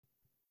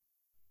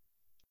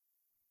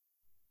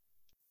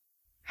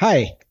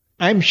Hi,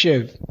 I'm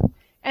Shiv.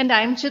 And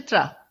I'm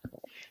Chitra.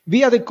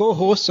 We are the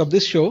co-hosts of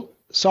this show,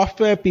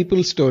 Software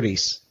People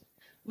Stories.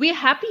 We're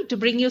happy to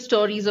bring you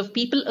stories of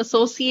people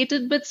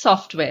associated with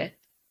software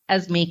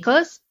as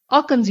makers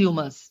or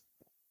consumers.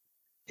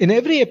 In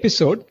every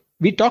episode,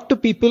 we talk to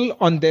people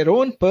on their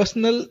own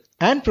personal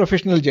and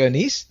professional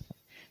journeys,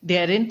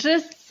 Their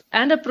interests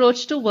and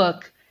approach to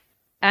work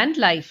and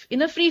life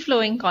in a free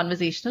flowing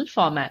conversational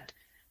format.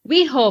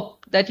 We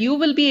hope that you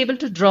will be able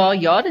to draw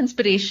your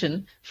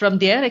inspiration from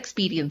their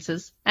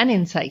experiences and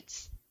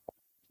insights.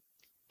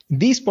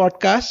 These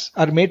podcasts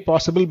are made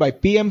possible by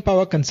PM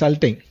Power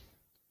Consulting,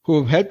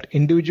 who have helped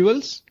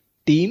individuals,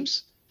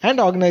 teams, and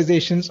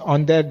organizations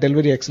on their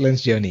delivery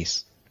excellence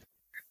journeys.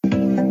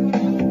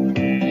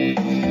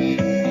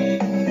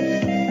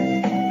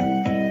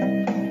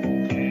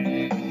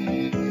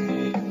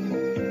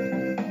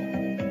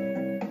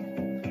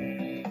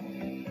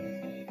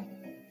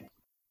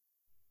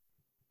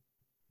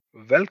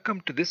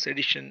 Welcome to this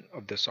edition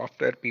of the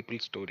Software People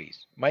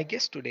Stories. My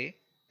guest today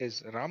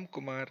is Ram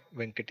Kumar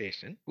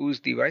Venkatesan, who is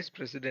the Vice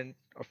President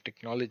of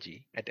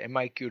Technology at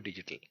MIQ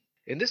Digital.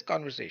 In this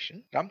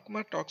conversation,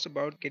 Ramkumar talks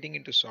about getting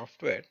into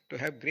software to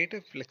have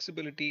greater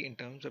flexibility in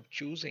terms of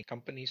choosing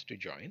companies to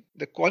join,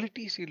 the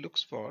qualities he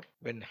looks for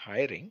when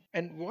hiring,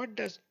 and what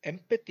does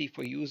empathy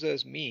for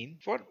users mean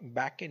for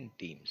back-end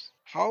teams,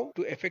 how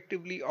to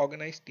effectively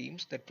organize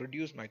teams that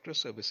produce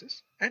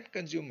microservices and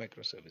consume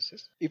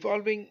microservices,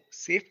 evolving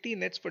safety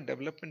nets for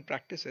development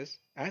practices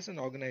as an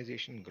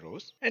organization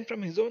grows, and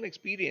from his own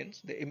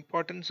experience, the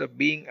importance of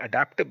being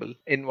adaptable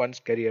in one's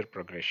career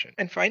progression.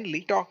 And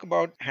finally, talk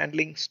about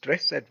handling stress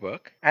at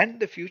work and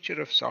the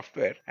future of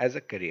software as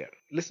a career.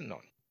 Listen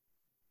on.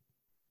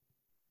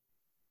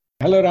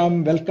 Hello,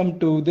 Ram. Welcome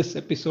to this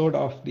episode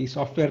of the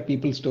Software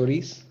People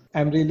Stories.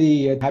 I'm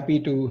really happy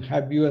to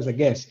have you as a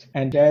guest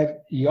and share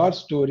your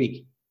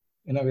story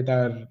with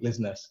our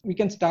listeners. We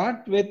can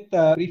start with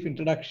a brief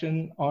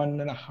introduction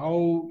on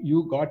how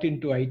you got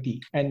into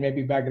IT and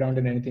maybe background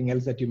and anything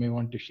else that you may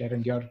want to share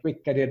and your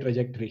quick career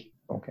trajectory.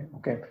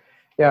 Okay.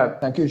 Yeah,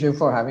 thank you, Shiv,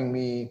 for having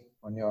me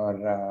on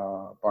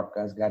your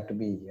podcast. Glad to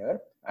be here.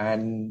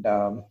 And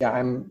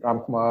I'm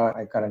Ram Kumar.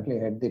 I currently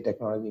head the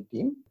technology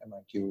team at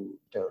MIQ.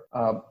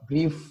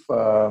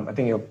 I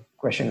think your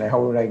question,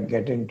 how did I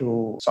get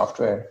into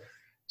software?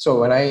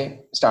 So when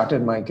I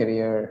started my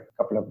career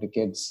a couple of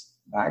decades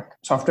back,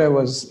 software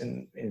was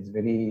in its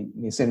very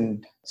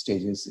nascent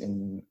stages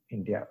in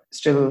India.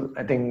 Still,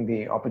 I think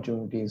the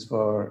opportunities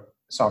for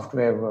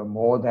software were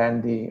more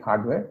than the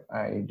hardware.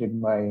 I did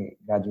my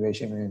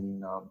graduation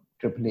in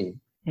EEE.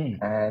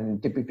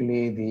 And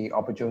typically the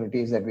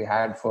opportunities that we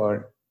had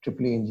for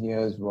EEE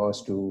engineers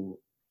was to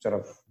sort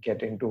of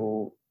get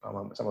into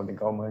some of the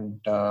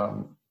government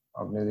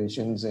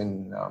organizations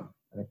in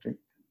electric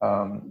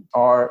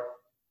or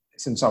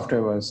since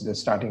software was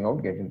just starting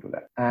out, get into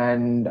that.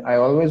 And I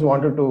always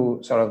wanted to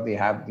sort of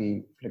have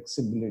the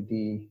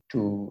flexibility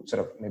to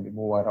sort of maybe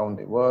move around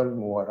the world,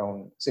 move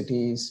around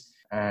cities.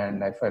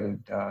 And I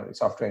felt the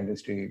software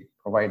industry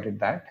provided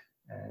that.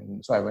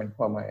 And so I went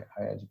for my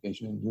higher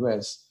education in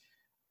US,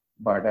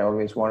 but I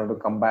always wanted to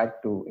come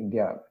back to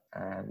India.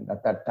 And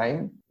at that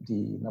time,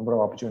 the number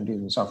of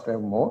opportunities in software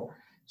were more.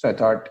 So I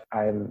thought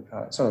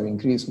I'll sort of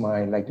increase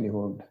my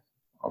likelihood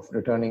of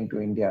returning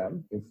to India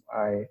if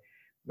I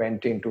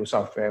went into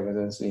software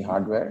versus the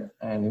hardware.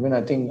 And even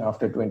I think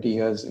after 20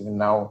 years, even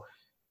now,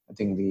 I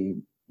think the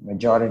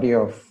majority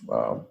of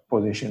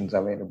positions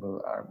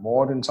available are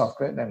more in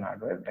software than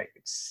hardware. Like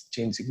it's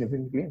changed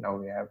significantly. Now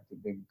we have the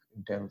big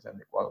Intels and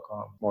the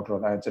Qualcomm,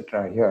 Motorola,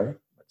 etc. here,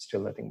 but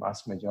still I think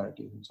vast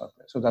majority is in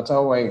software. So that's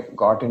how I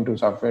got into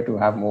software, to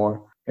have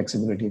more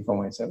flexibility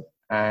for myself.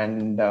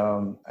 And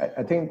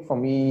I think for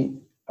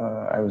me,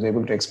 I was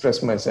able to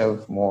express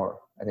myself more.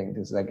 I think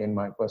this is again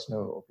my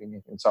personal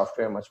opinion, in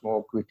software much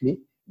more quickly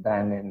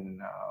than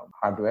in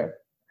hardware.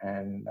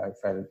 And I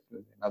felt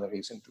another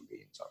reason to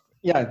be in software.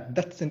 Yeah,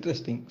 that's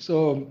interesting.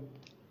 So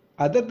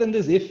other than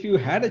this, if you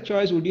had a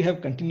choice, would you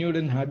have continued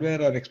in hardware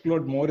or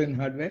explored more in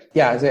hardware?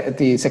 Yeah,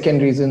 the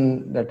second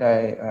reason that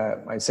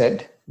I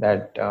said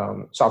that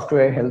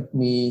software helped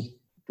me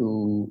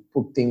to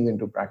put things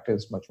into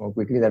practice much more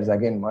quickly. That is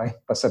again my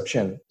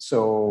perception.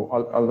 So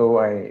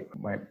although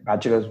my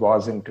bachelor's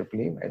was in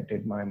EEE, I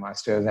did my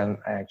master's and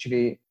I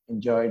actually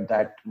enjoyed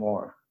that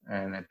more.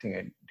 And I think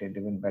I did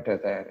even better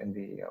there in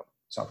the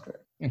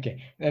software.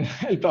 Okay, then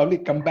I'll probably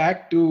come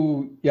back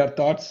to your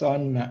thoughts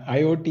on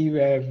IoT,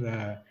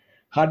 where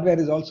hardware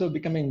is also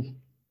becoming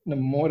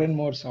more and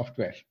more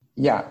software.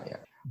 Yeah.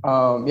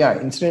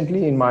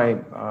 Incidentally, in my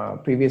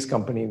previous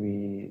company,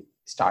 we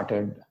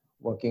started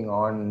working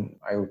on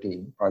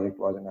IoT. Project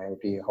was an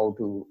IoT, how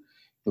to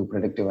do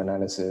predictive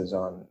analysis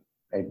on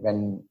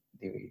when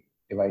the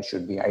device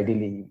should be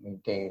ideally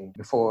maintained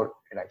before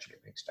it actually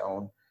breaks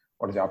down,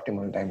 what is the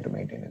optimal time to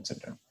maintain,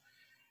 etc.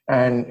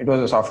 And it was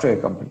a software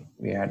company.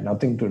 We had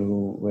nothing to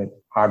do with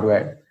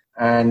hardware.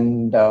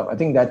 And I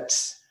think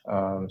that's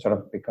sort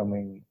of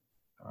becoming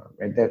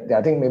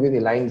I think maybe the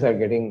lines are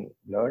getting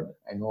blurred.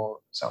 I know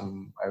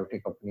some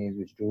IoT companies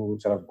which do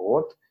sort of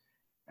both,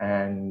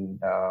 and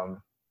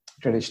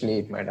traditionally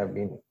it might have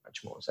been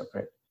much more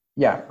separate.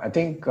 Yeah, I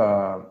think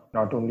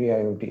not only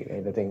IoT,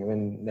 right? I think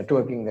even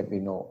networking that we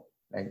know,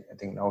 like I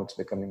think now it's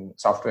becoming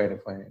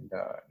software-defined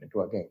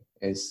networking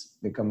is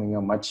becoming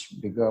a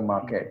much bigger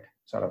market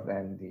sort of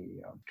than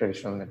the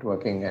traditional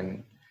networking,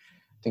 and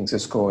I think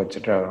Cisco,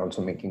 etc., are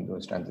also making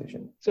those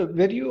transitions. So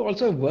were you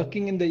also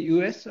working in the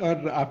US,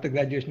 or after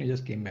graduation you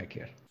just came back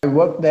here? I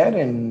worked there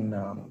in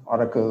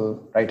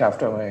Oracle right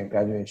after my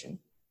graduation.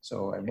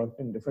 So I worked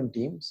in different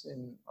teams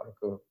in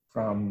Oracle,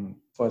 from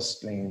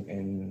first line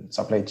in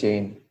supply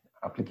chain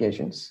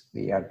applications,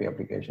 the ERP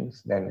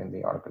applications, then in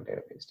the Oracle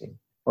database team.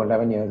 For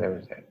 11 years I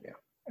was there,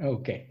 yeah.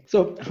 Okay.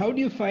 So how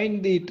do you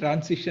find the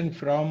transition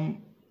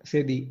from,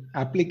 say, the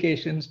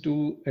applications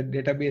to a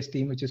database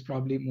team, which is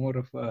probably more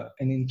of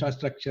an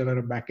infrastructure or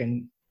a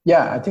backend?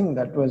 Yeah, I think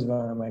that was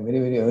my very,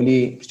 very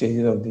early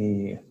stages of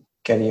the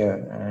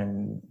career,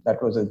 and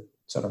that was a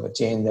sort of a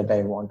change that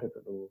I wanted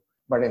to do.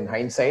 But in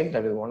hindsight,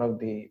 that is one of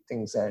the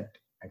things that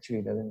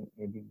actually doesn't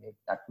maybe make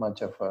that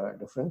much of a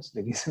difference.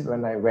 The reason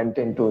when I went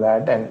into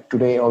that, and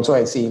today also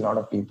I see a lot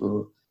of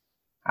people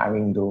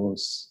having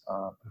those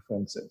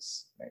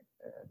preferences, right?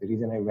 The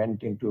reason I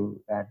went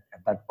into that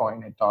at that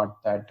point, I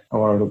thought that I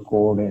wanted to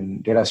code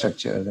in data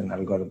structures and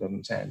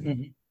algorithms,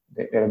 and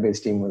the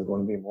database team was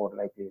going to be more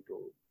likely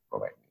to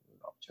provide me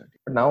an opportunity.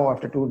 But now,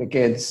 after 2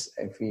 decades,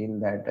 I feel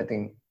that I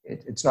think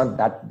it's not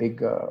that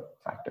big a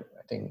factor.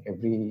 I think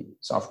every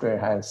software,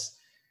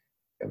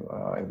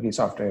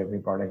 every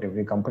product,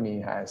 every company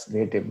has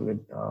great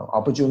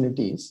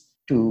opportunities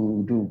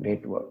to do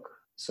great work.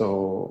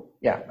 So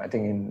yeah, I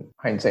think in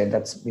hindsight,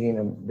 that's been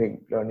a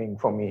big learning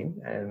for me.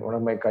 And one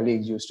of my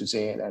colleagues used to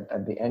say that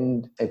at the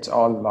end, it's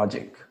all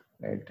logic,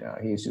 right?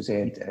 He used to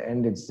say at the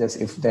end, it's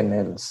just if then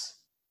else.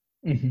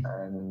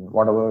 And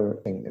whatever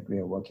thing that we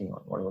are working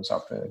on, whatever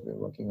software that we're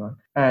working on.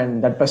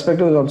 And that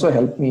perspective has also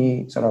helped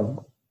me sort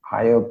of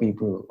hire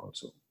people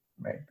also,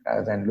 right?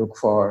 Rather than look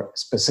for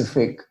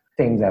specific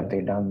things, have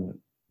they done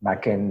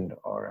backend,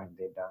 or have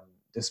they done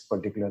this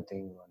particular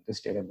thing on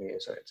this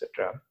database, or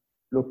etc.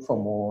 Look for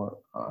more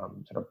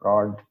sort of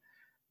broad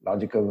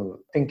logical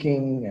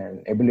thinking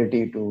and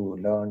ability to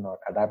learn, or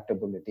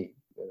adaptability.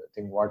 I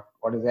think what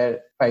is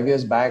there 5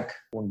 years back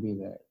won't be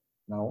there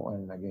now,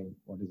 and again,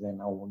 what is there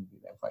now won't be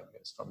there 5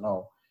 years from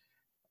now.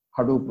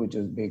 Hadoop, which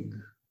is big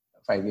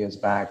 5 years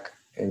back,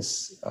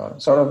 is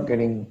sort of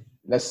getting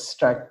less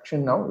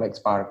traction now. Like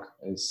Spark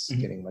is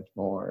getting much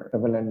more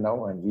prevalent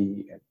now, and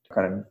we at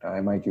current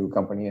MIQ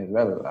company as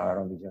well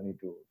are on the journey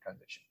to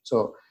transition.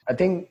 So I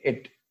think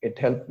it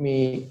helped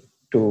me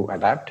to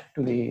adapt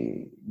to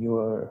the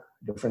newer,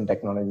 different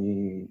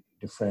technology,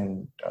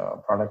 different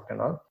product and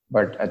all.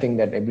 But I think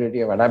that ability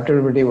of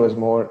adaptability was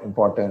more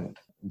important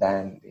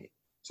than the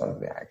sort of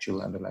the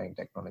actual underlying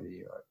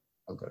technology or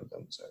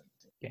algorithms.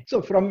 Okay.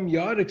 So from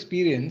your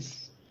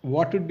experience,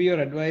 what would be your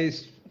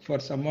advice for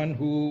someone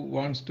who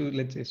wants to,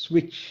 let's say,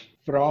 switch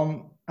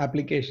from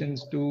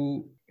applications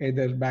to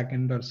either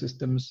backend or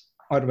systems,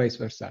 or vice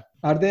versa?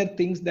 Are there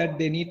things that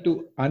they need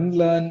to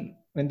unlearn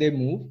when they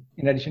move,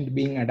 in addition to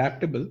being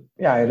adaptable?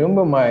 Yeah, I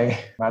remember my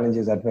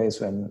manager's advice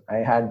when I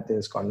had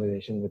this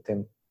conversation with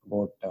him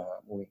about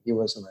moving. He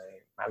was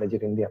my manager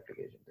in the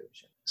application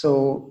division.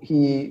 So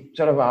he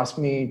sort of asked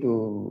me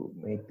to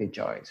make the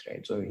choice,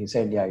 right? So he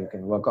said, yeah, you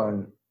can work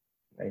on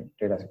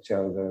data structure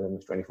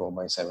algorithms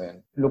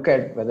 24/7. Look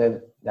at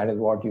whether that is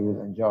what you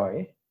will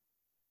enjoy,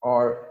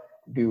 or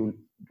do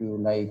you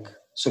like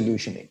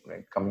solutioning,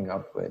 right? Coming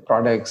up with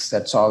products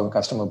that solve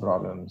customer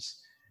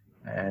problems,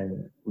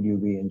 and would you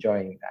be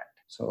enjoying that?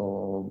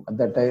 So at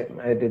that time,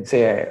 I did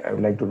say I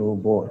would like to do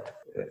both.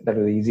 That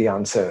was the easy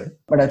answer.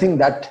 But I think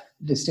that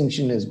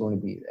distinction is going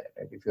to be there.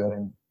 Right? If you're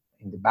in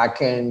the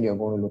back end, you're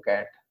going to look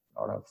at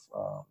a lot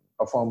of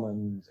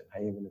performance and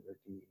high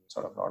availability,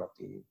 sort of a lot of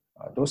the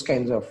those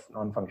kinds of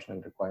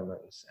non-functional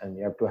requirements, and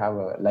you have to have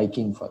a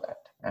liking for that.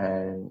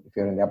 And if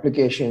you're in the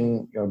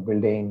application, you're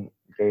building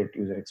great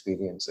user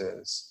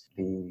experiences.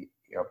 You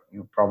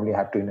probably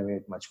have to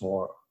innovate much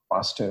more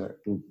faster,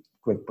 do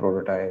quick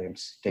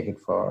prototypes, take it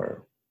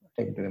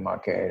to the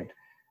market,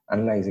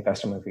 analyze the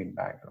customer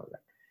feedback and all that.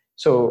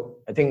 So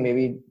I think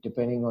maybe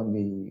depending on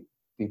the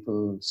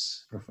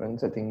people's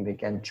preference, I think they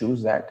can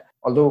choose that.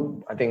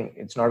 Although I think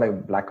it's not a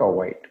black or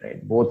white,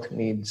 right? Both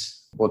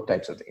needs both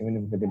types of things.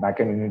 Even with the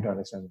backend, you need to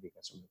understand the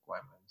customer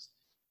requirements.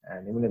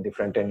 And even at the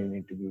front end, you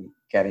need to be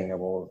caring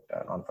about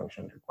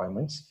non-functional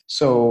requirements.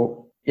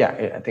 So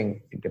yeah, I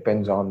think it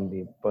depends on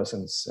the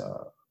person's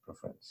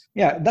preference.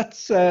 Yeah,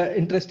 that's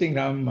interesting,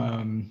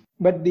 Ram.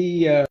 But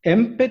the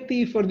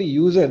empathy for the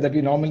user that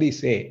we normally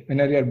say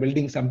whenever you're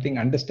building something,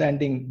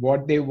 understanding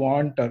what they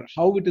want or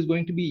how it is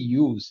going to be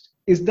used,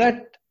 is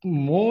that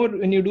more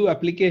when you do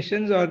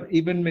applications, or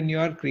even when you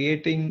are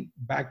creating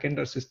backend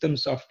or system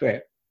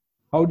software?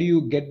 How do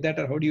you get that,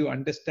 or how do you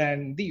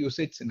understand the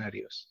usage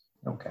scenarios?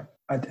 Okay.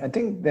 I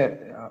think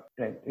that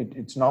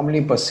it's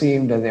normally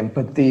perceived as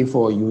empathy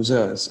for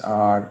users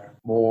are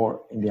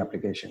more in the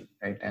application,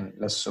 right? And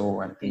less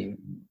so at the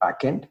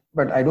back end.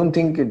 But I don't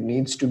think it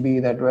needs to be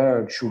that way,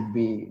 or it should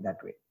be that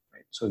way,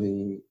 right? So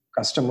the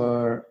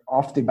customer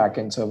of the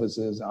backend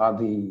services are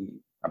the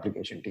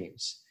application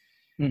teams.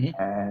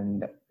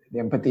 And the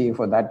empathy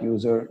for that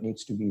user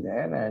needs to be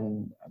there.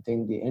 And I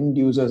think the end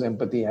user's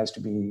empathy has to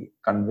be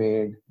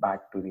conveyed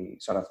back to the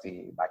sort of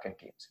the backend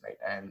teams, right?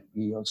 And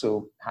we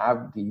also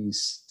have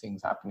these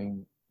things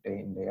happening day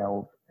in, day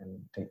out, and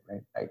things,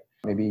 right? Like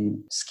maybe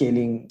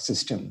scaling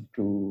system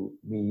to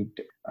meet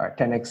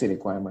 10x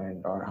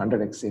requirement or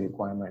 100x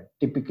requirement.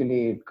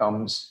 Typically, it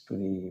comes to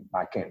the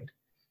backend.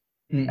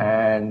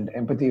 And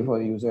empathy for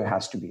the user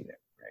has to be there,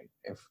 right?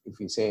 If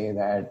we say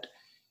that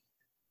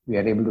we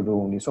are able to do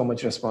only so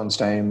much response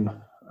time,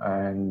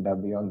 and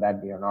beyond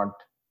that we are not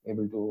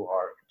able to,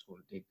 or it's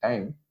going to take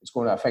time, it's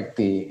going to affect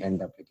the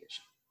end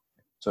application.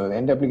 So the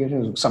end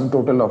application is sum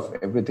total of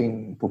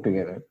everything put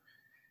together.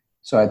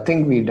 So I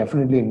think we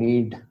definitely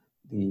need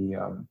the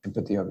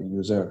empathy of the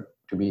user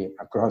to be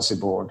across the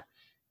board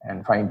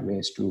and find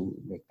ways to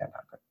make that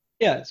happen.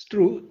 Yeah, it's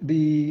true.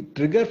 The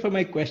trigger for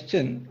my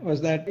question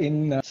was that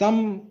in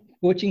some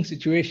coaching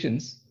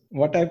situations,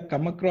 what I've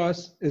come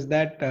across is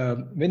that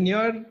when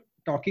you're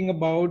talking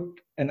about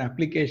an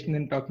application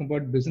and talking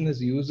about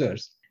business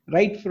users,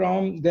 right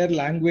from their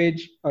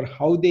language or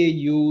how they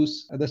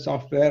use the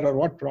software or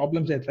what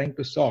problems they're trying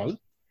to solve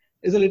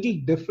is a little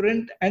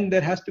different, and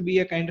there has to be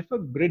a kind of a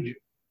bridge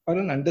or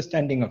an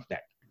understanding of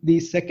that. The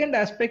second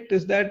aspect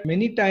is that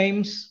many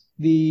times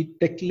the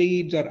tech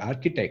leads or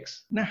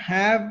architects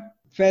have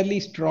fairly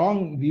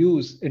strong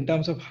views in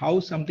terms of how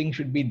something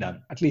should be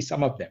done, at least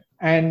some of them.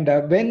 And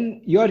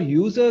when your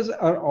users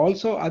are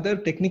also other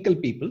technical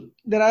people,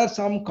 there are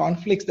some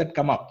conflicts that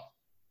come up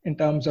in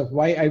terms of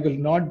why I will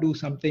not do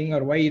something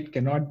or why it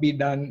cannot be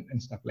done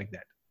and stuff like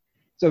that.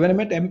 So when I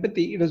meant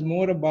empathy, it was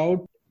more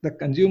about the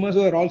consumers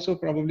who are also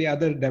probably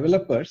other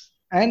developers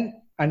and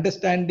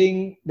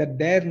understanding that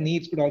their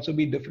needs could also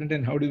be different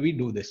and how do we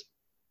do this.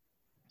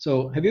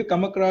 So have you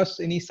come across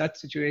any such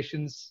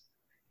situations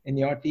in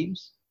your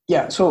teams?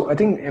 Yeah, so I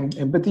think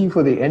empathy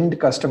for the end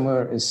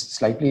customer is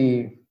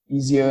slightly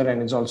easier,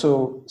 and it's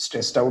also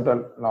stressed out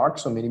a lot.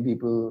 So many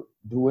people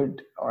do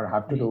it or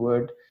have to do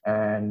it,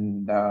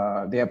 and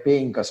they are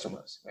paying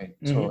customers, right?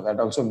 So that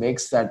also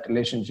makes that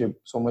relationship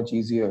so much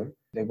easier.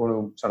 They're going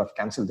to sort of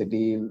cancel the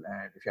deal,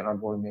 and if you're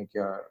not going to make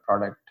your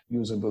product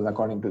usable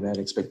according to their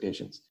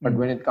expectations. But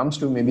when it comes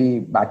to maybe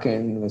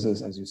backend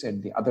versus, as you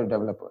said, the other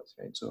developers,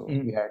 right? So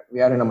we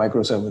are in a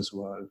microservice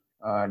world.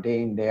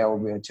 Day in, day out,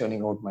 we are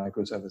churning out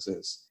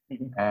microservices.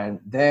 And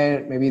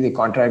there, maybe the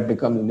contract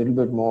becomes a little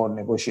bit more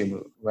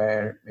negotiable,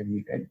 where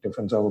maybe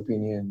difference of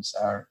opinions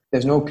are,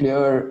 there's no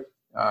clear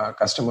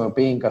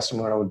paying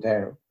customer out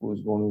there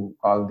who's going to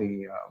call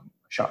the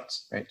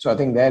shots, right? So I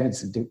think that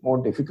it's more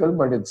difficult,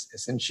 but it's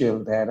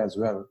essential there as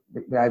well.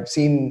 I've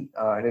seen,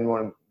 I didn't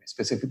want to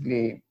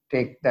specifically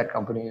take that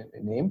company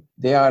name.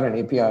 They are an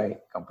API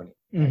company.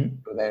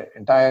 So their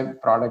entire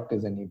product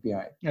is an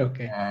API.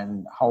 Okay.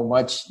 And how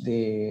much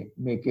they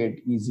make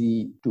it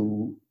easy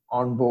to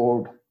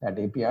onboard that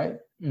API.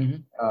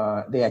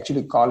 They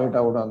actually call it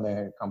out on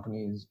their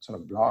company's sort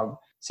of blog,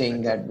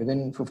 saying that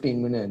within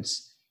 15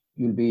 minutes,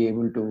 you'll be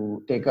able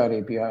to take our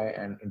API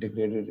and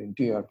integrate it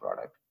into your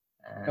product.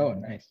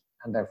 And, nice.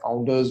 And their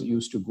founders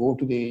used to go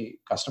to the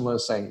customer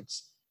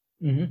sites.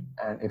 And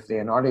if they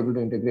are not able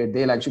to integrate,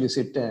 they'll actually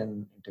sit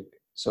and integrate.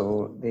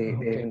 So they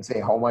can say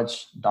how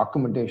much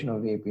documentation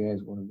of the API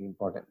is going to be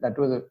important. That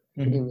was a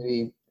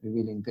very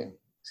revealing thing,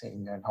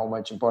 saying that how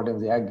much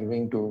importance they are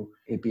giving to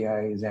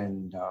APIs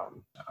and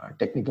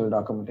technical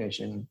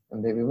documentation.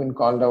 And they've even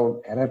called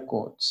out error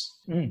codes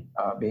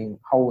being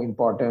how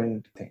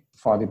important thing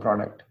for the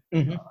product.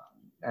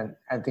 And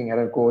I think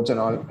error codes and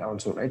all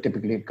also, right?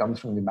 Typically it comes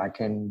from the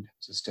backend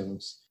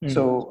systems.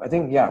 So I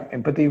think,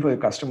 empathy for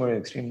the customer is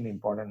extremely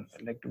important.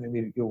 I'd like to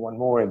maybe give one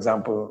more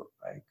example,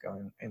 like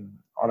in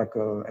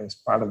Oracle as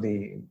part of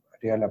the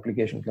Real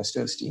Application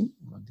Clusters team,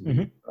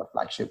 the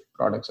flagship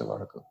products of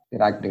Oracle, the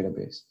RAC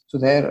database. So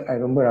there, I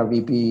remember our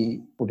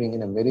VP putting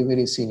in a very,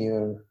 very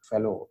senior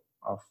fellow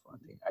of I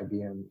think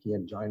IBM. He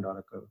had joined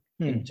Oracle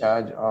in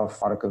charge of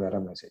Oracle error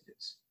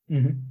messages.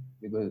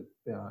 Because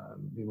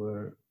we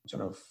were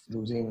sort of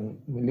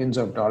losing millions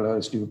of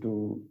dollars due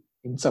to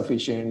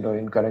insufficient or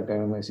incorrect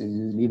error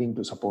messages, leading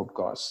to support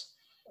costs.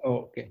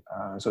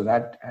 So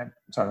that had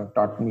sort of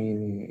taught me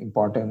the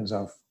importance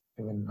of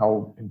even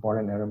how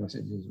important error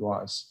messages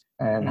was,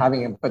 and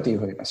having empathy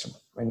for the customer.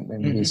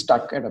 When he's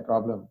stuck at a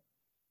problem,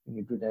 you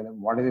need to tell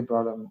him what is the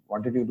problem,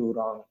 what did you do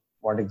wrong,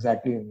 what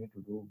exactly you need to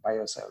do by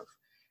yourself.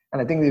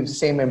 And I think the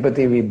same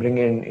empathy we bring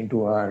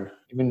into our,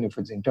 even if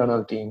it's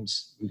internal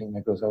teams, building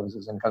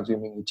microservices and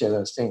consuming each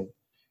other's thing,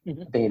 I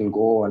think it'll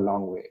go a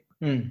long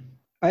way.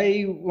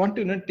 I want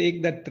to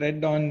take that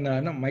thread on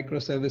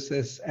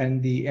microservices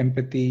and the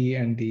empathy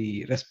and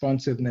the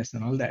responsiveness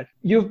and all that.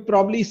 You've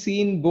probably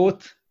seen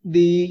both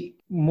the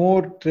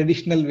more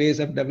traditional ways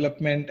of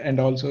development and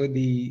also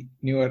the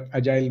newer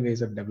agile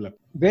ways of development.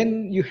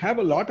 When you have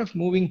a lot of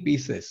moving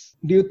pieces,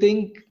 do you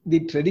think the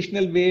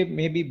traditional way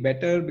may be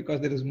better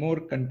because there is more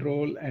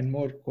control and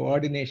more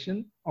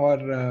coordination?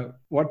 Or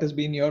what has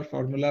been your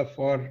formula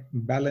for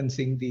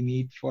balancing the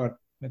need for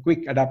a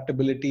quick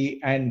adaptability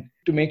and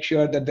to make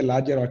sure that the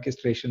larger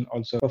orchestration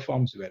also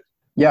performs well?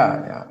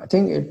 Yeah, I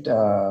think it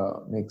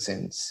makes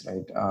sense,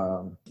 right?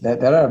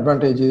 There are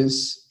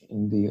advantages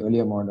in the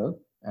earlier model,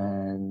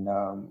 and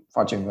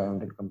Fortune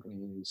 500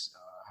 companies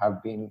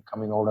have been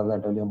coming out of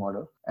that earlier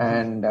model.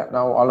 And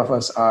now all of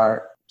us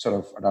are sort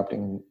of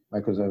adopting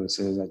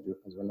microservices as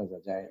well as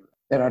agile.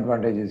 There are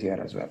advantages here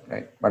as well,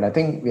 right? But I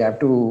think we have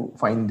to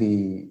find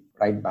the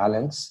right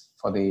balance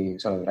for the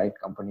sort of right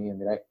company,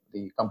 and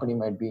the company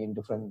might be in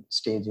different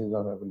stages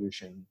of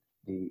evolution.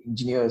 The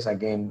engineers,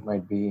 again,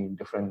 might be in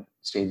different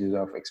stages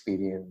of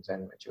experience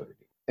and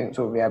maturity.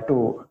 So we have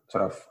to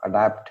sort of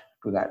adapt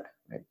to that,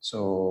 right?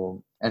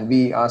 So, and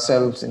we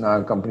ourselves in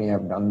our company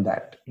have done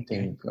that. I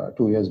think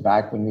 2 years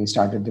back when we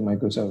started the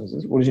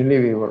microservices,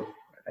 originally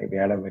we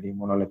had a very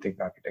monolithic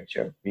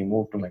architecture. We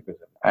moved to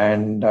microservices,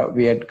 and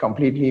we had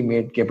completely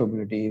made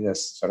capabilities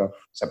as sort of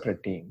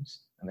separate teams,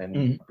 and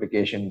then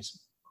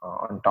applications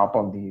on top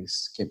of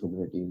these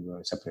capabilities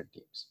were separate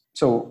teams.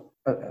 So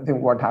I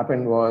think what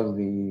happened was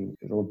the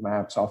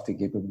roadmaps of the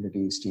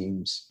capabilities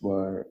teams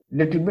were a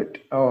little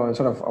bit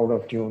sort of out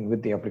of tune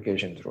with the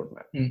applications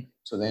roadmap.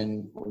 So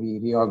then we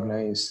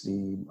reorganized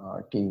the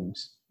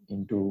teams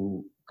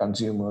into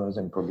consumers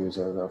and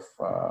producers of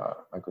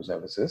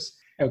microservices,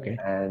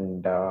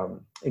 and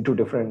into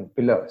different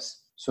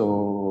pillars.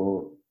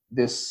 So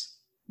this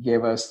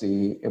gave us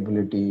the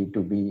ability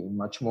to be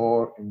much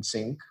more in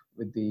sync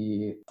with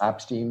the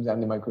apps teams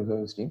and the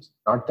microservice teams.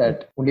 Not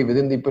that only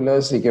within the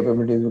pillars the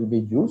capabilities will be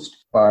used,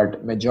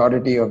 but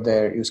majority of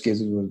their use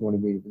cases will going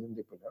to be within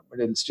the pillar,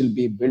 but it'll still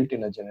be built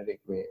in a generic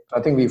way. So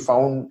I think we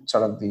found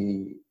sort of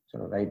the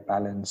right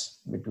balance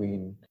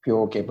between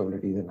pure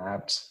capabilities and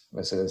apps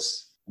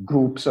versus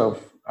groups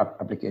of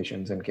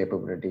applications and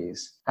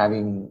capabilities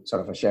having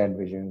sort of a shared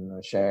vision,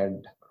 a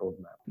shared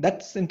roadmap.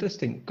 That's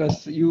interesting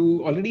because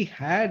you already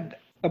had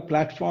a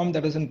platform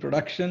that was in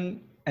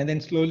production, and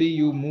then slowly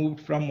you moved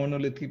from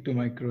monolithic to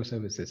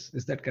microservices.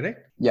 Is that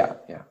correct? Yeah.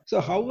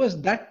 So how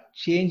was that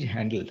change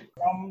handled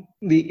from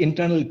the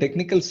internal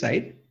technical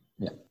side?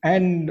 Yeah.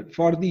 And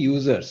for the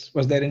users,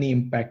 was there any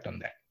impact on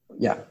that?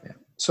 Yeah.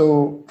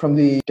 So from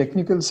the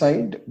technical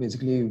side,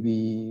 basically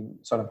we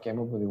sort of came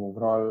up with the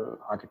overall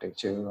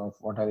architecture of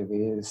what are the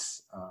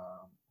ways,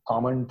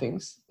 common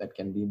things that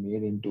can be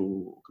made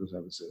into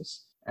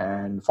microservices,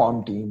 and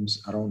form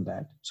teams around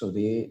that. So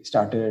they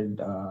started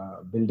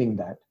building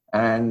that,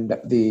 and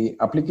the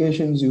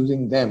applications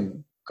using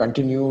them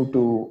continue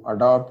to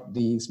adopt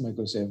these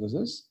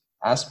microservices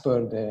as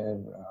per their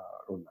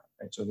roadmap.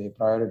 Right? So they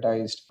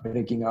prioritized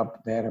breaking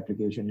up their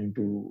application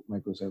into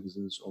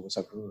microservices over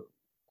several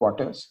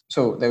quarters.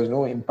 So there was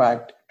no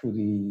impact to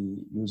the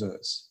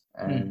users.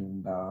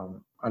 And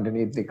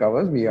underneath the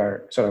covers, we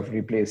are sort of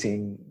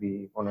replacing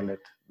the monolith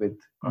with,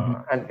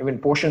 and even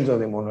portions of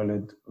the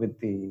monolith with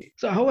the...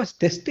 So how was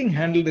testing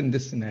handled in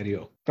this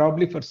scenario?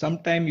 Probably for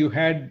some time you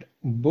had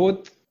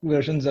both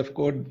versions of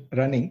code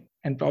running,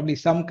 and probably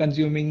some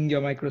consuming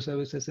your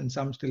microservices and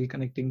some still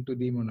connecting to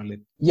the monolith.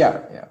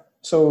 Yeah.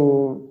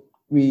 So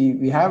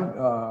we have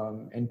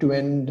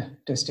end-to-end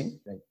testing,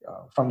 like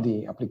from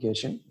the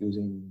application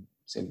using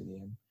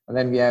Selenium. And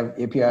then we have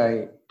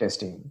API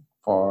testing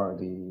for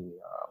the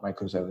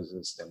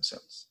microservices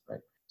themselves,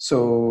 right?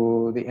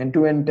 So the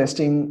end-to-end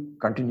testing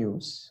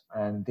continues,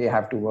 and they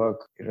have to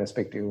work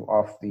irrespective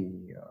of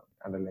the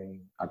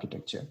underlying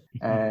architecture.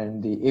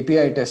 And the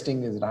API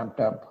testing is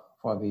ramped up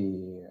for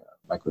the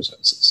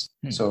microservices.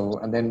 So,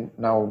 and then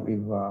now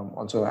we've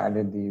also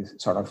added the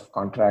sort of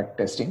contract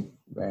testing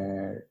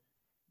where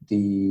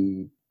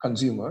the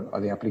consumer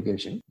or the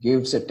application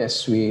gives a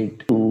test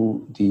suite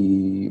to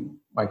the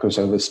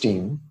microservice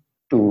team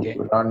to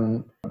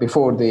run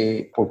before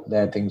they put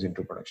their things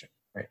into production,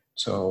 right?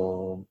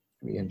 So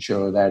we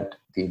ensure that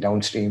the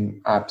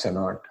downstream apps are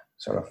not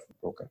sort of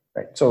broken,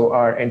 right? So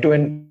our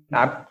end-to-end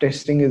app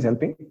testing is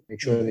helping make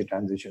sure the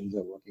transitions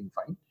are working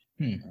fine.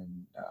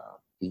 And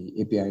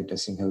the API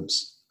testing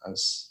helps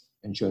us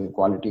ensure the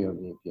quality of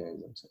the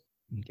APIs themselves.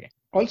 Okay.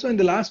 Also, in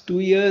the last 2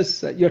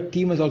 years, your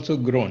team has also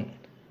grown.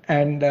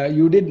 And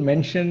you did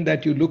mention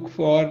that you look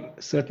for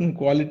certain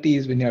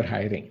qualities when you're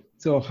hiring.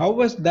 So how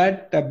was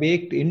that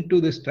baked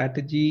into the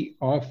strategy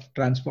of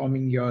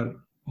transforming your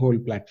whole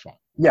platform?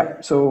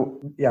 Yeah. So,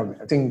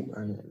 I think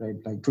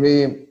like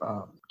today,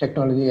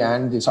 technology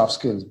and the soft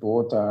skills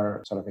both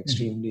are sort of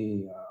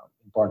extremely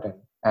important.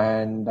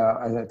 And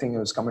as I think I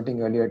was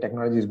commenting earlier,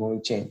 technology is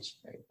going to change,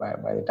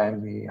 right? By the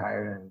time we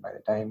hire, and by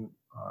the time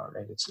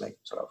it's like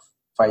sort of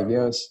 5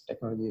 years,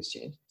 technology has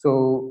changed.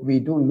 So we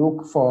do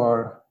look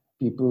for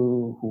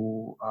people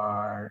who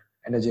are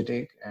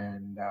energetic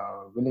and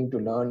willing to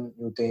learn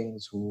new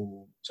things,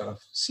 who sort of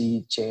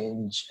see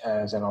change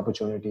as an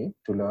opportunity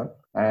to learn.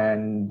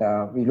 And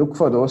we look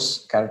for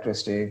those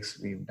characteristics.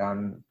 We've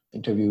done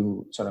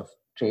interview sort of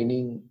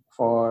training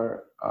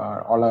for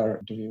all our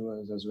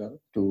interviewers as well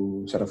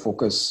to sort of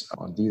focus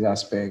on these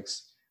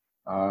aspects.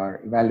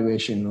 Our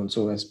evaluation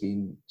also has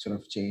been sort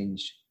of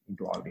changed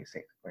into all these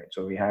things, right?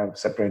 So we have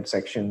separate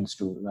sections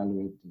to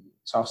evaluate the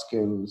soft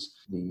skills,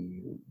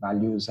 the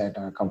values that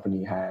our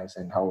company has,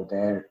 and how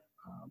their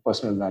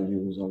personal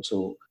values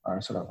also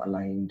are sort of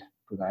aligned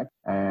to that.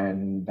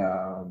 And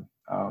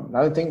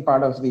another thing,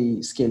 part of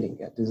the scaling,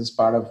 this is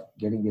part of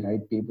getting the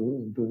right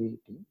people into the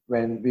team.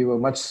 When we were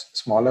much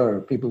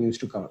smaller, people used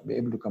to be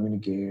able to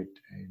communicate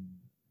in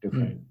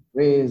different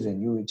ways. They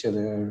knew each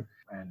other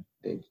and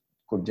they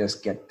could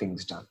just get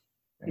things done.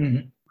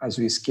 Right? As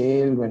we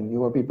scale, when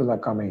newer people are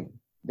coming,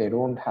 they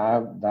don't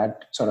have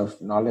that sort of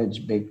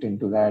knowledge baked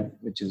into that,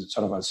 which is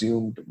sort of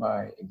assumed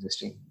by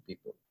existing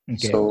people.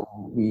 Okay. So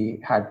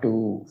we had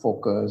to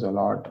focus a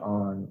lot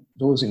on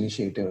those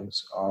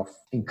initiatives of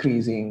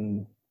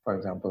increasing, for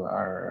example,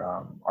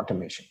 our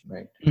automation,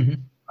 right?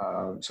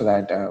 So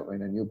that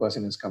when a new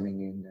person is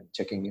coming in and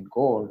checking in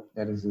code,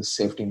 there is this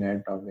safety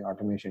net of the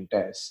automation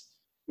test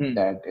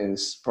that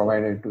is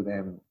provided to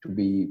them to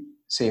be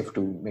safe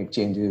to make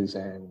changes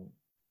and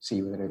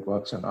see whether it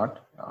works or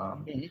not.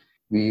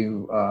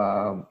 We've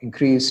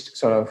increased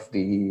sort of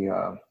the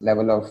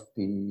level of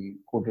the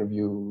code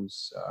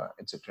reviews,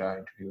 etc.,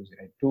 introduced the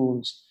right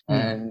tools,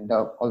 and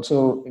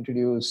also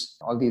introduce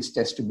all these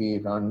tests to be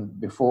run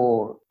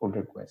before pull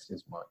request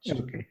is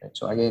merged. Okay.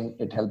 So again,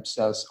 it helps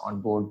us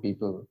onboard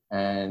people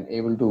and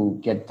able to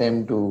get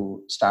them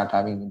to start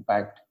having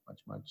impact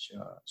much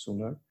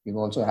sooner. We've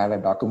also had a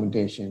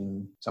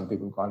documentation, some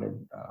people call it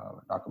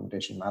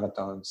documentation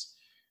marathons,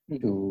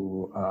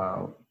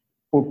 to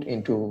put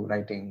into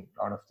writing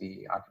a lot of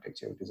the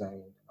architecture design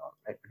and all,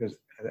 right? Because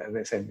as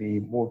I said, we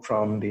moved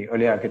from the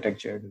early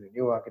architecture to the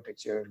new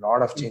architecture, a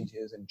lot of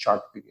changes in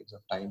short periods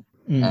of time.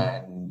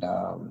 And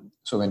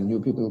so when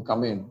new people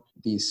come in,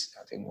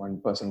 I think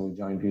one person who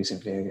joined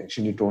recently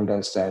actually told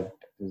us that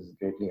this is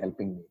greatly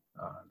helping me.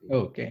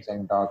 The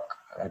design doc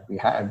that we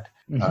had.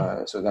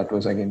 So that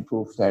was again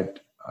proof that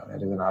there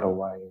is an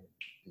ROI in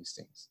these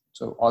things.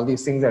 So all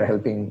these things are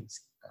helping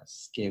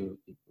scale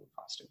people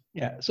faster.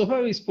 Yeah. So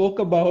far we spoke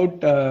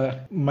about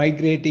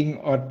migrating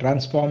or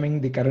transforming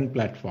the current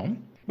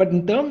platform. But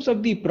in terms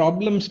of the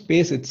problem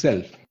space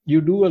itself, you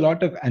do a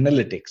lot of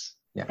analytics.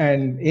 Yeah.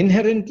 And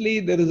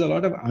inherently, there is a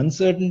lot of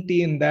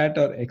uncertainty in that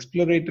or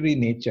exploratory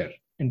nature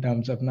in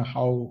terms of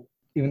how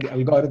even the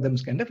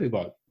algorithms kind of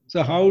evolve.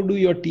 So how do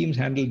your teams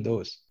handle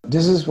those?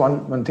 This is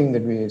one thing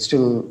that we're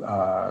still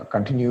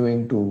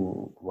continuing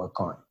to work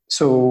on.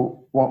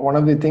 So one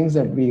of the things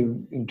that we've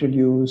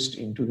introduced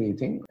into the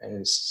thing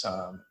is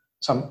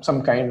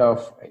some kind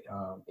of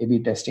A/B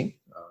testing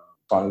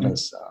called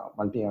as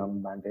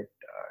multi-arm bandit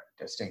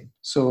testing.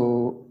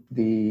 So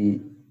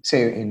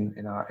say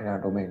in our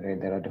domain,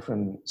 right, there are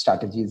different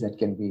strategies that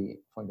can be,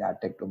 for the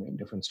ad tech domain,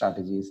 different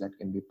strategies that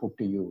can be put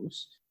to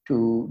use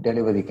to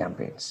deliver the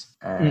campaigns.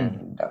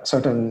 And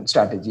certain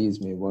strategies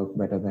may work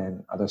better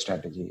than other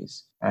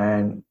strategies.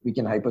 And we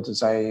can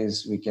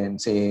hypothesize, we can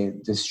say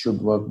this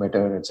should work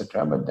better,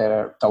 etc. But there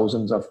are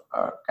thousands of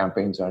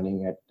campaigns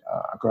running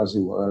across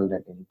the world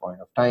at any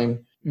point of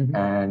time.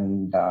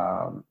 And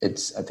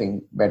it's, I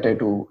think, better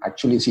to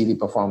actually see the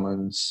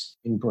performance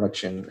in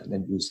production and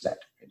then use that.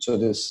 So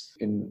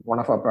in one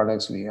of our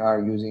products, a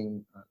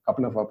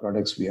couple of our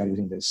products, we are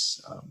using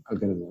this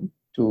algorithm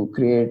to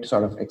create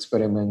sort of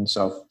experiments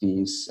of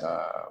these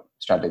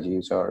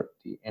strategies or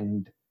the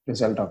end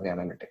result of the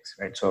analytics,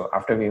 right? So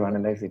after we've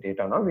analyzed the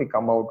data now, we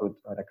come out with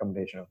a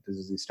recommendation of this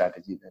is the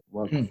strategy that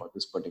works for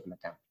this particular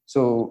campaign.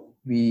 So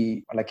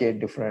we allocate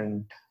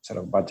different sort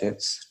of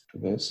budgets to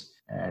this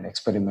and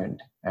experiment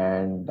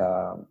and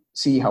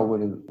see how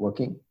it is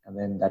working. And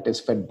then that is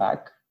fed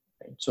back.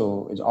 Right?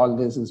 So all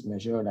this is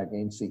measured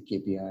against the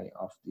KPI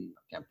of the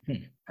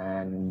campaign.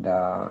 And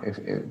if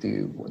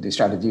the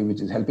strategy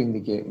which is helping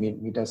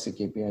meet us the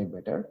KPI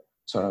better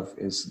sort of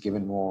is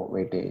given more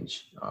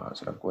weightage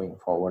sort of going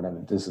forward.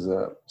 And this is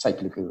a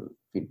cyclical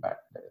feedback.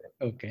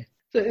 Okay.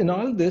 So in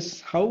all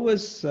this, how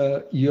was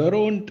your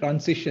own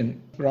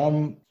transition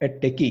from a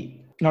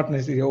techie, not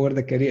necessarily over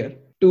the career,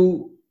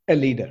 to a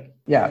leader?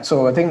 Yeah,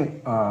 so I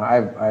think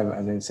I've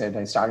as I said,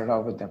 I started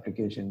off with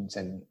applications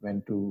and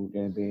went to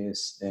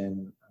database.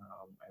 Then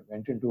I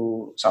went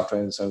into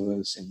software as a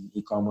service in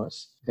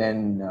e-commerce.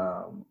 Then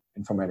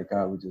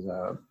Informatica, which is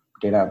a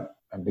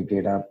big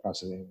data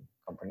processing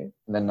company.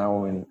 And then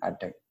now in ad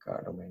tech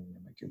domain,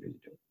 MIQ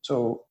Digital.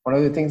 So one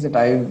of the things that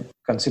I've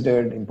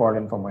considered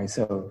important for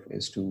myself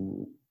is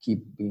to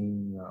keep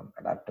being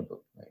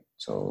adaptable. Right?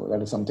 So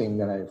that is something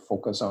that I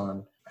focus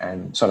on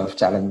and sort of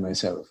challenge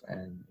myself.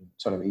 And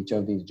sort of each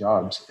of these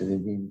jobs has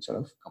been sort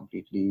of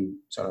completely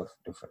sort of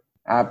different.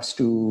 Apps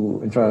to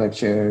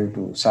infrastructure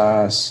to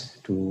SaaS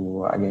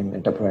to again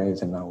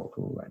enterprise and now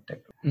to ad tech.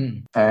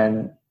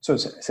 And so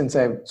since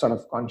I've sort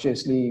of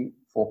consciously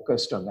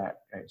focused on that,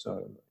 right?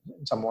 So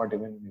somewhat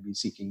even maybe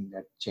seeking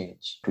that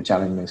change to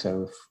challenge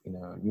myself in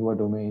a newer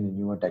domain and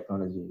newer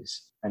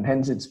technologies. And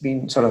hence it's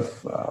been sort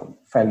of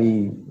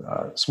fairly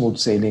smooth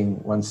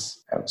sailing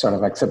once I've sort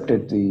of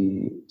accepted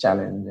the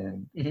challenge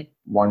and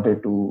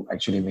wanted to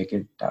actually make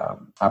it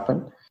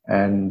happen.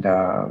 And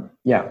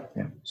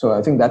so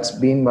I think that's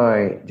been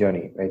my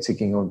journey, right?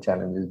 Seeking out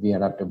challenges, be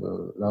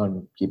adaptable,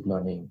 learn, keep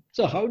learning.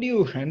 So how do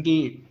you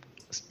handle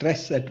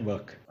stress at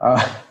work?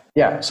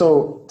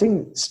 So I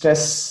think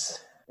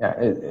stress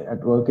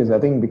at work is, I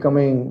think,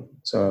 becoming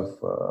sort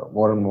of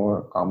more and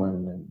more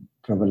common and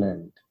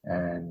prevalent.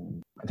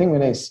 And I think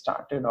when I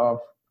started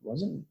off,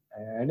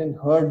 I hadn't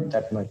heard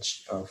that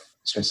much of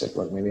stress at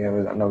work. Maybe I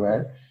was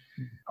unaware,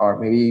 or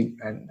maybe,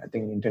 and I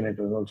think internet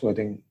was also, I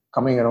think,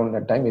 coming around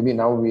that time. Maybe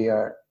now we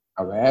are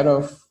aware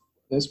of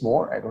this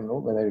more. I don't know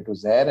whether it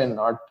was there and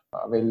not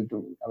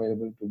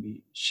available to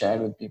be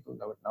shared with people.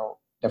 But now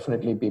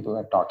definitely people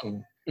are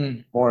talking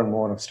more and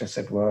more of stress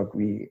at work.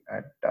 We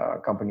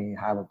at company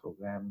have a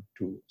program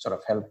to sort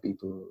of help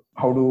people.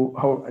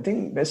 How I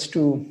think best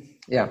to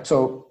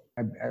So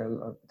I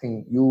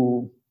think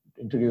you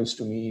introduced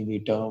to me the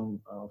term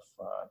of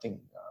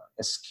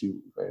SQ,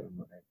 if I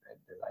remember right?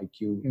 The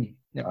IQ,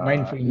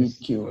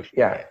 mindfulness, EQ,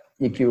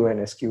 EQ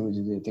and SQ, which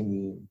is, I think,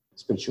 the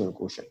spiritual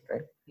quotient,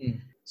 right?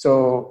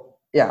 So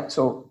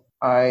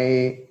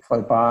I, for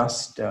the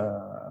past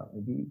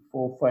maybe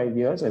 4 or 5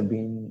 years, I've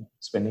been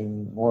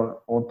spending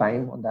more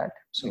time on that.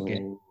 So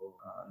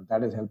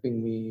that is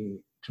helping me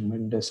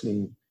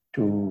tremendously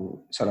to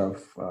sort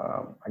of,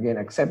 again,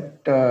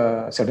 accept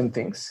certain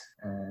things.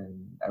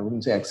 And I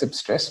wouldn't say accept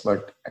stress,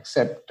 but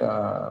accept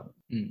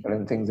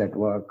certain things at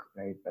work,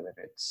 right? Whether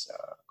it's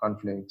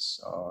conflicts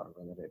or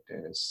whether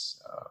it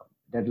is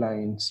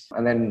deadlines,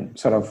 and then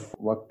sort of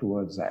work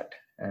towards that.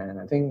 And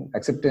I think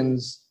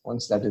acceptance,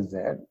 once that is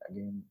there,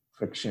 again,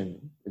 friction,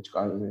 which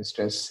causes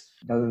stress,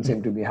 doesn't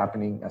seem to be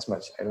happening as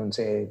much. I don't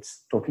say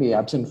it's totally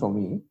absent for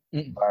me,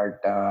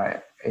 but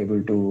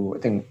able to, I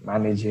think,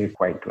 manage it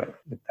quite well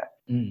with that.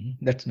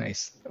 That's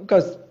nice.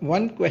 Because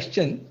one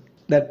question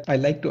that I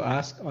like to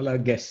ask all our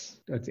guests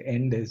at the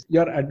end is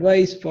your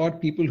advice for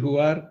people who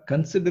are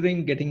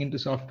considering getting into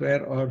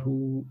software or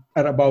who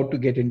are about to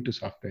get into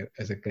software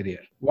as a career.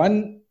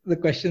 One, the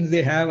questions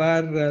they have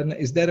are,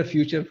 is there a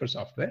future for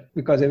software?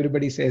 Because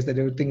everybody says that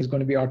everything is going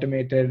to be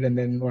automated, and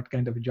then what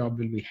kind of a job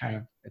will we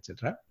have,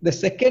 etc. The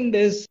second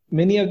is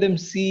many of them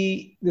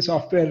see the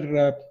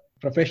software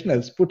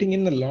professionals putting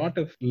in a lot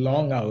of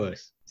long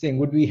hours, saying,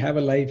 would we have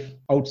a life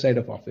outside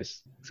of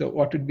office? So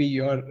what would be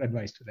your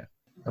advice to them?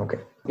 Okay.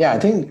 Yeah, I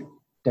think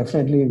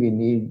definitely we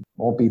need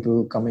more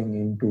people coming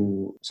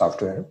into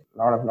software. A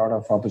lot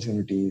of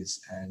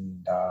opportunities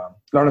and a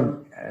lot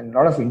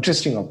of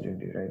interesting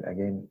opportunities. Right?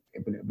 Again,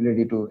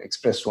 ability to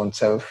express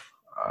oneself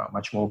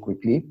much more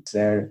quickly.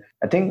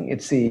 I think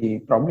it's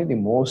probably the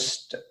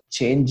most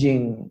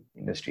changing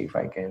industry, if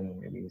I can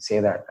maybe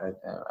say that.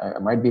 I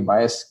might be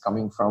biased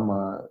coming from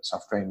a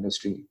software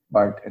industry,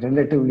 but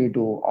relatively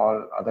to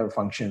all other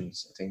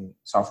functions, I think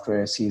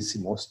software sees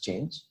the most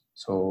change.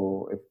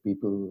 So if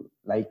people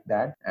like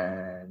that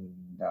and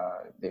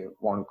they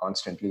want to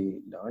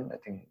constantly learn, I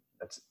think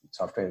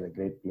software is a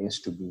great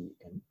place to be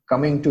in.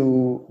 Coming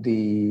to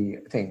the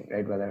thing,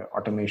 right, whether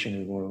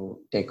automation is going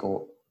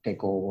to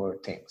take over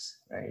things,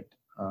 right?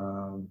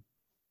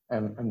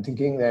 I'm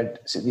thinking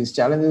that these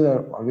challenges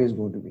are always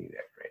going to be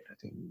there, right? I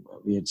think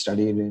we had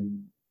studied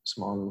in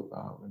when we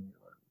were in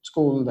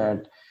school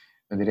that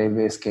when the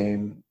railways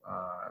came,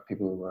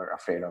 people were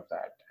afraid of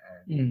that.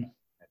 And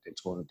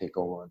it's going to take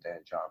over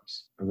their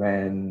jobs.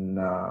 When,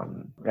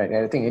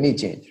 I think any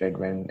change, right?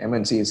 When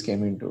MNCs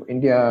came into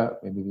India,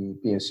 maybe the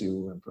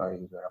PSU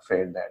employees were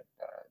afraid that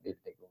they'd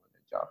take over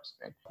their jobs,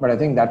 right? But I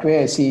think that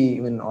way I see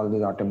even all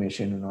the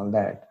automation and all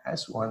that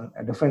as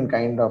a different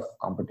kind of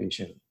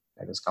competition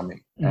that is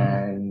coming.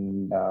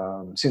 And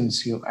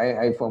since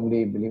I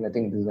firmly believe, I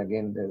think this is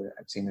again,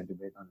 I've seen a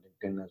debate on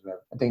LinkedIn as well.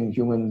 I think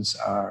humans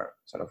are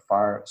sort of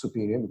far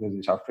superior because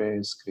the software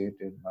is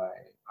created by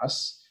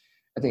us.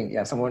 I think,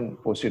 someone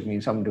posted me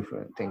some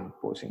different thing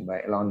posting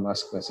by Elon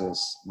Musk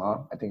versus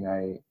Ma. I think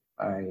I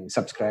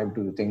subscribe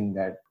to the thing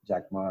that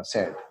Jack Ma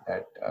said,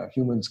 that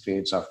humans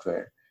create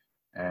software.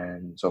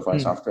 And so far,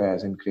 software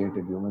hasn't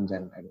created humans,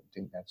 and I don't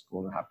think that's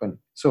going to happen.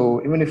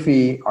 So even if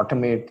we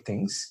automate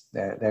things,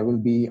 there will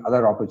be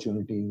other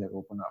opportunities that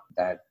open up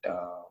that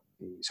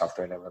the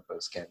software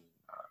developers can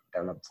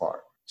develop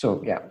for. So,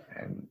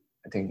 and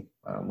I think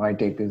my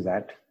take is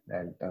that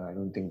I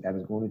don't think that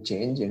is going to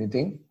change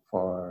anything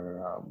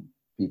for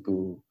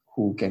people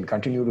who can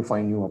continue to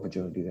find new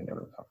opportunities and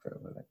develop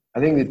software. I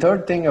think the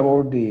third thing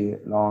about the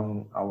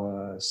long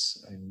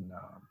hours in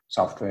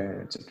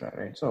software, etc.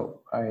 Right?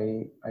 So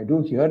I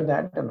do hear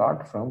that a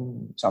lot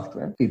from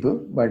software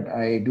people, but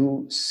I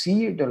do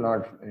see it a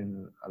lot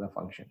in other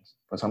functions.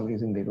 For some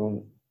reason, they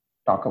don't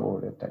talk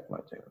about it that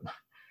much.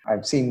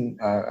 I've seen,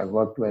 I've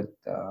worked with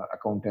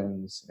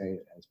accountants, right,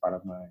 as part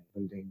of my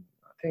building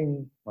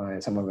thing.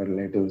 Some of my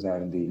relatives are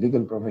in the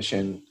legal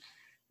profession.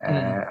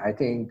 And I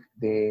think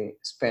they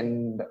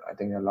spend,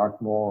 a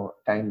lot more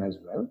time as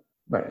well.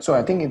 But so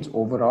I think it's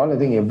overall, I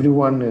think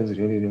everyone is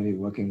really, really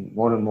working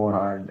more and more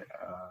hard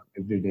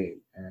every day.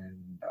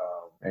 And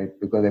right,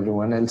 because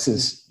everyone else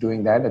is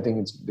doing that, I think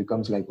it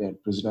becomes like the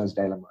prisoner's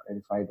dilemma. And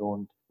if I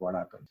don't, what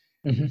happens?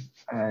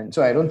 And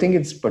so I don't think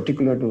it's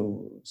particular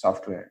to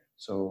software.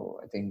 So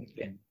I think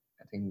the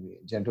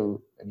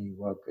general any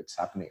work it's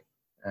happening.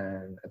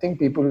 And I think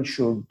people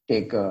should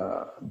take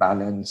a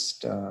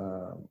balanced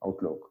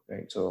outlook,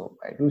 right? So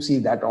I do see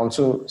that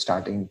also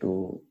starting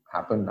to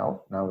happen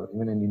now. Now,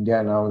 even in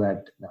India now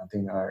that I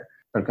think our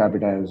per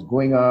capita is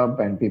going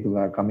up and people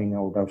are coming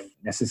out of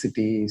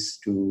necessities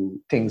to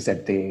things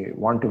that they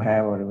want to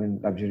have or even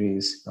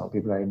luxuries. Now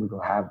people are able to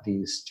have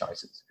these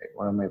choices. Right?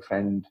 One of my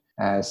friend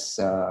has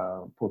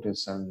put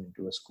his son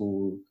into a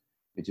school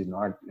which is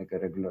not like a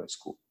regular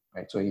school.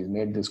 Right, so he's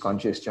made this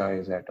conscious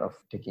choice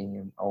of taking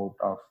him out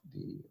of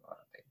the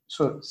thing.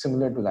 So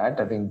similar to that,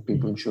 I think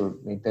people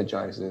should make their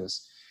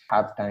choices,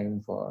 have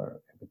time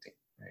for everything,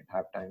 right?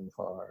 Have time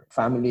for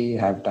family,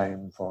 have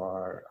time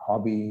for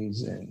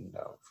hobbies and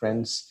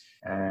friends.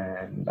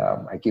 And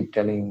I keep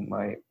telling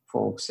my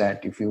folks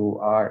that if you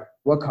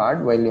work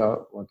hard while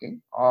you're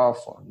working,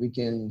 off on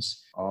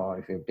weekends, or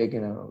if you've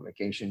taken a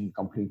vacation,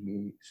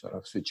 completely sort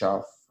of switch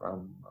off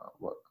from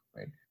work.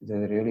 Right. If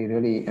there's a really,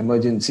 really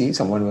emergency,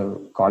 someone will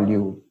call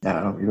you.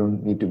 You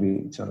don't need to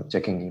be sort of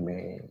checking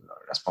email or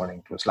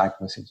responding to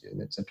Slack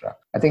messages, etc.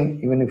 I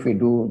think even if we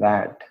do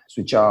that,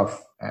 switch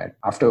off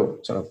after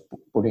sort of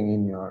putting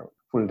in your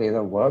full days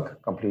of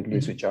work, completely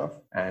switch off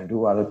and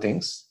do other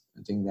things,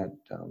 I think that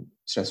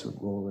stress will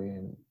go away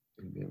and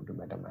you'll be able to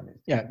better manage.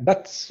 Yeah,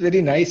 that's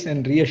very nice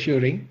and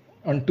reassuring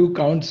on two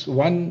counts.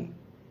 One,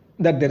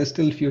 that there is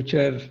still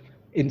future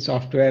in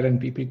software and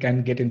people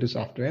can get into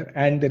software,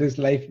 and there is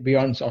life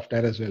beyond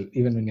software as well,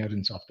 even when you're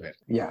in software.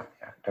 Yeah,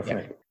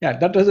 definitely. Yeah,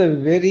 that was a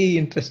very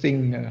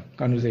interesting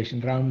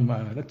conversation, Ram.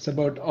 That's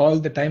about all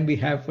the time we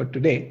have for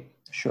today.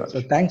 Sure. So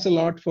thanks a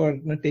lot for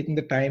taking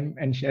the time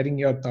and sharing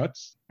your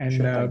thoughts.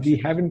 And we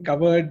haven't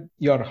covered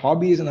your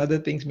hobbies and other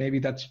things. Maybe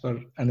that's for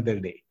another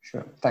day.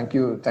 Sure. Thank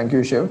you,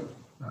 Shiv.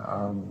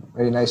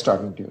 Very nice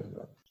talking to you as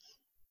well.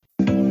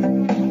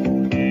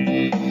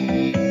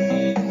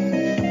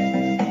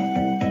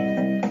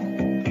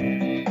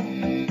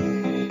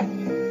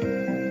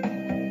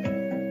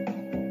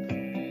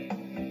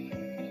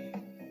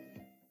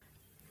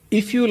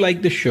 If you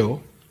like the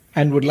show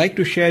and would like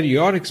to share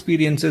your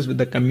experiences with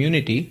the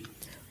community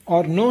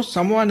or know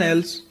someone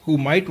else who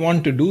might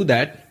want to do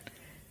that,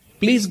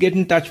 please get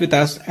in touch with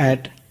us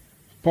at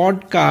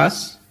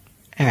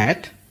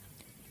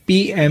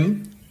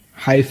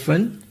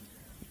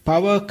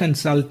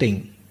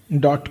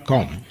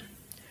podcast@pm-powerconsulting.com.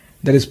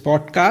 That is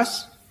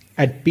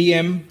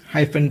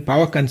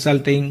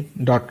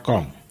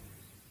podcast@pm-powerconsulting.com.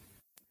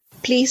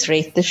 Please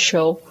rate the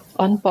show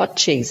on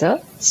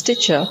Podchaser,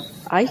 Stitcher,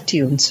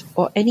 iTunes,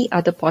 or any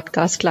other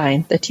podcast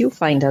client that you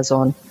find us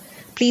on.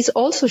 Please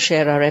also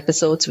share our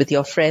episodes with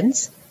your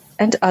friends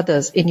and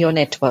others in your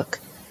network.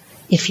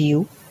 If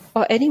you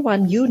or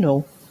anyone you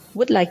know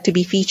would like to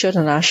be featured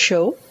on our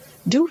show,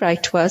 do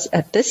write to us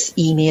at this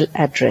email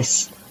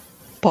address: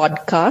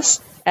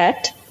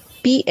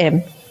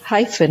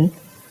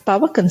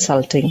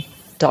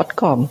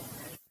 podcast@pm-powerconsulting.com.